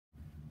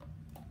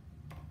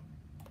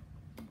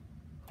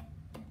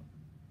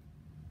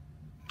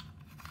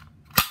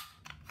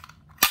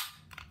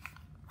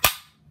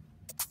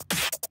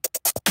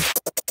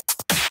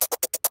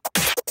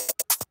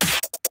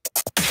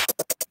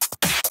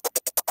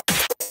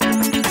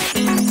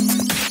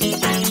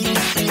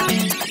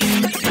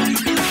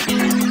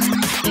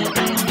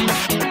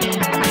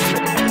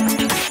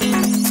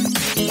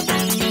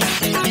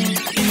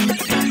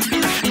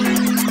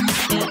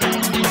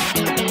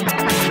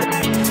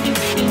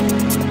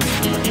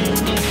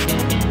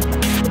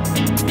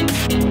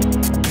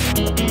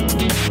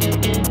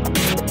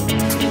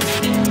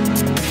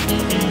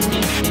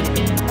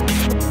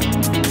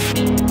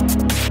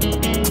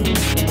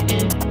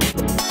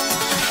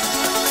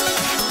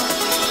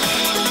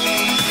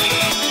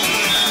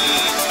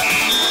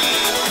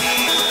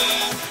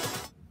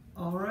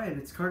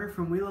Carter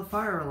from Wheel of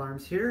Fire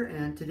Alarms here,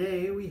 and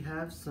today we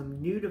have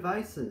some new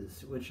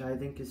devices, which I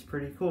think is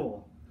pretty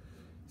cool.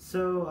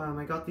 So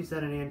I got these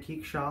at an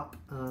antique shop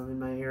in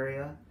my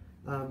area,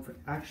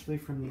 actually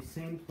from the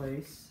same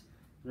place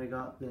that I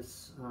got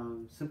this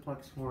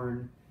simplex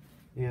horn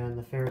and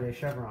the Faraday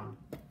chevron.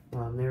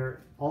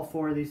 All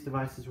four of these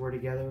devices were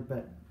together,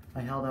 but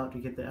I held out to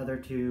get the other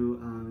two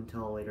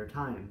until a later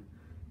time.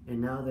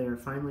 And now they are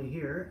finally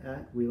here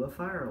at Wheel of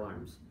Fire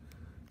Alarms.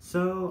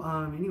 So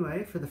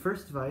anyway, for the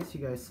first device,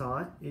 you guys saw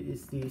it. It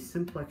is the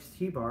simplex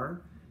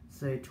T-bar.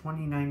 It's a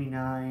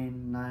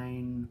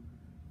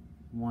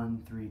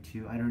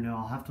 2099-9132. I don't know.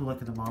 I'll have to look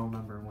at the model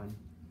number when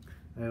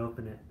I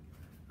open it.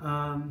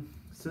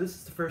 So this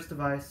is the first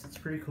device. It's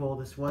pretty cool.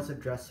 This was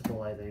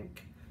addressable, I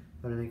think,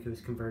 but I think it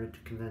was converted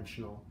to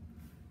conventional.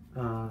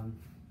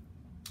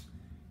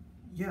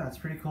 Yeah, it's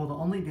pretty cool. The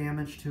only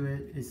damage to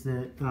it is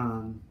that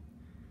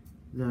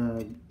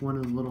one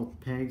of the little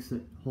pegs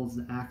that holds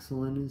the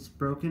axle in is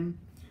broken,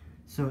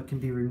 so it can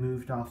be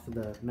removed off of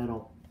the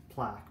metal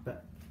plaque.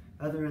 But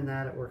other than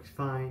that, it works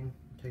fine.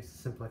 It takes the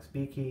simplex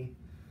B key.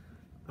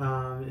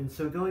 And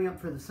so going up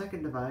for the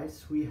second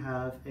device, we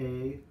have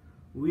a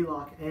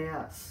Wheelock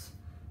AS,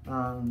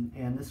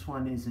 and this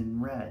one is in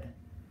red.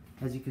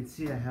 As you can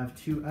see, I have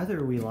two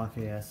other Wheelock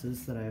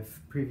ASs that I've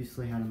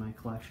previously had in my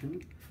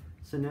collection.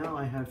 So now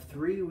I have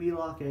three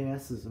Wheelock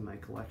ASs in my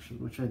collection,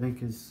 which I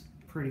think is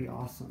pretty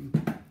awesome.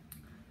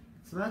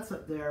 So that's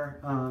up there.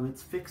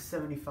 It's fixed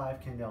 75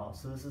 candela.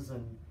 So this is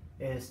an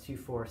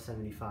AS24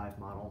 75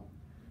 model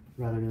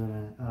rather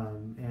than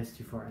an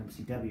AS24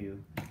 MCW,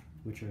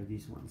 which are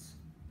these ones.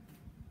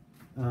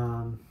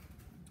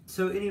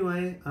 So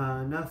anyway,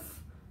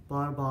 enough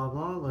blah blah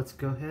blah. Let's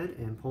go ahead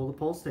and pull the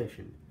pull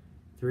station.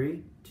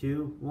 3,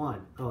 2,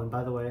 1. Oh, and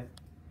by the way,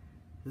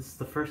 this is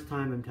the first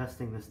time I'm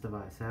testing this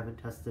device. I haven't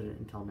tested it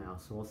until now,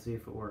 so we'll see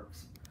if it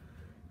works.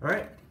 All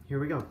right, here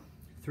we go.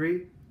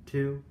 3,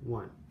 2,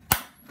 1.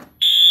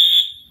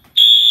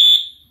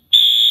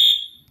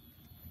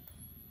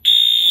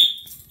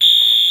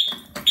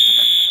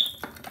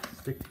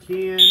 Stick the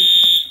key in.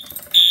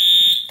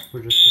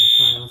 We're just going to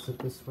silence it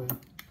this way.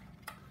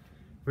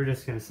 We're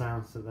just going to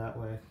silence it that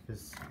way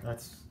because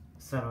that's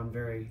set on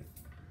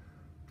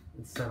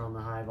it's set on the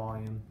high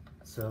volume.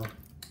 So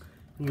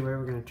anyway,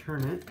 we're going to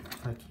turn it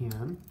if I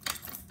can.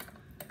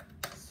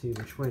 Let's see,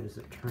 which way does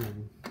it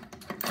turn?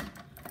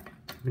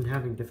 I've been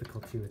having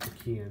difficulty with the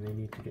key. I may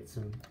need to get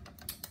some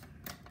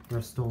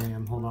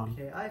Rust-Oleum. Hold on.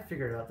 Okay, I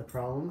figured out the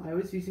problem. I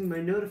was using my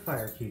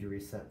notifier key to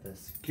reset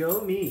this.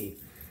 Go me!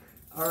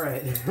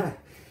 Alright.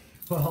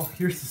 Well,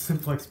 here's the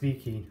simplex B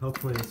key.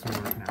 Hopefully this will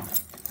work now.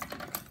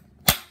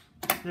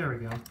 There we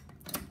go.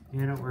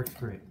 And it works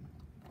great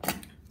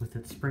with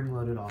its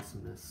spring-loaded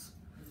awesomeness.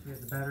 So we have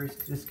the batteries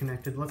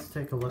disconnected. Let's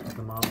take a look at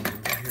the model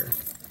number here.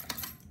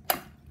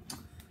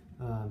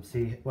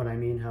 See what I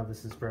mean, how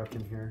this is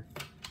broken here.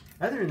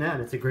 Other than that,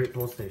 it's a great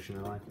pull station.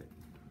 I like it.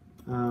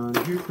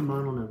 Here's the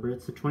model number.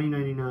 It's a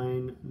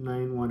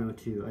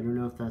 2099-9102. I don't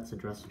know if that's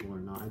addressable or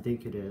not. I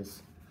think it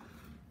is.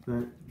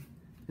 But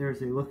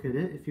there's a look at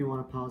it if you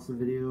want to pause the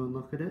video and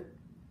look at it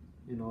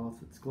in all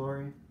of its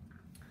glory.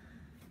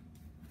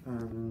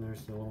 And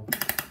there's the little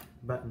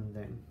button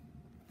thing.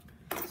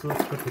 So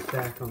let's put this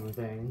back on the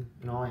thing,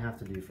 and all I have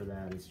to do for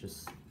that is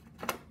just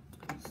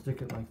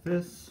stick it like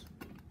this.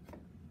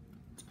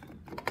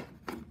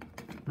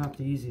 Not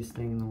the easiest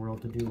thing in the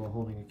world to do while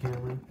holding a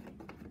camera.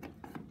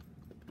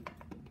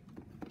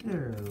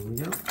 There we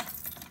go.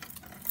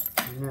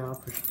 And now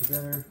push it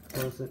together,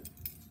 close it,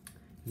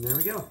 and there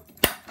we go.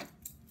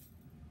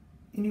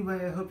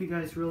 Anyway, I hope you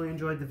guys really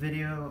enjoyed the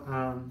video.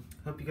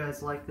 Hope you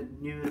guys like the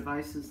new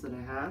devices that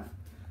I have.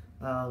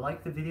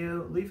 Like the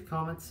video, leave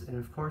comments, and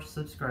of course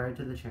subscribe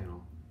to the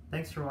channel.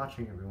 Thanks for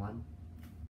watching, everyone.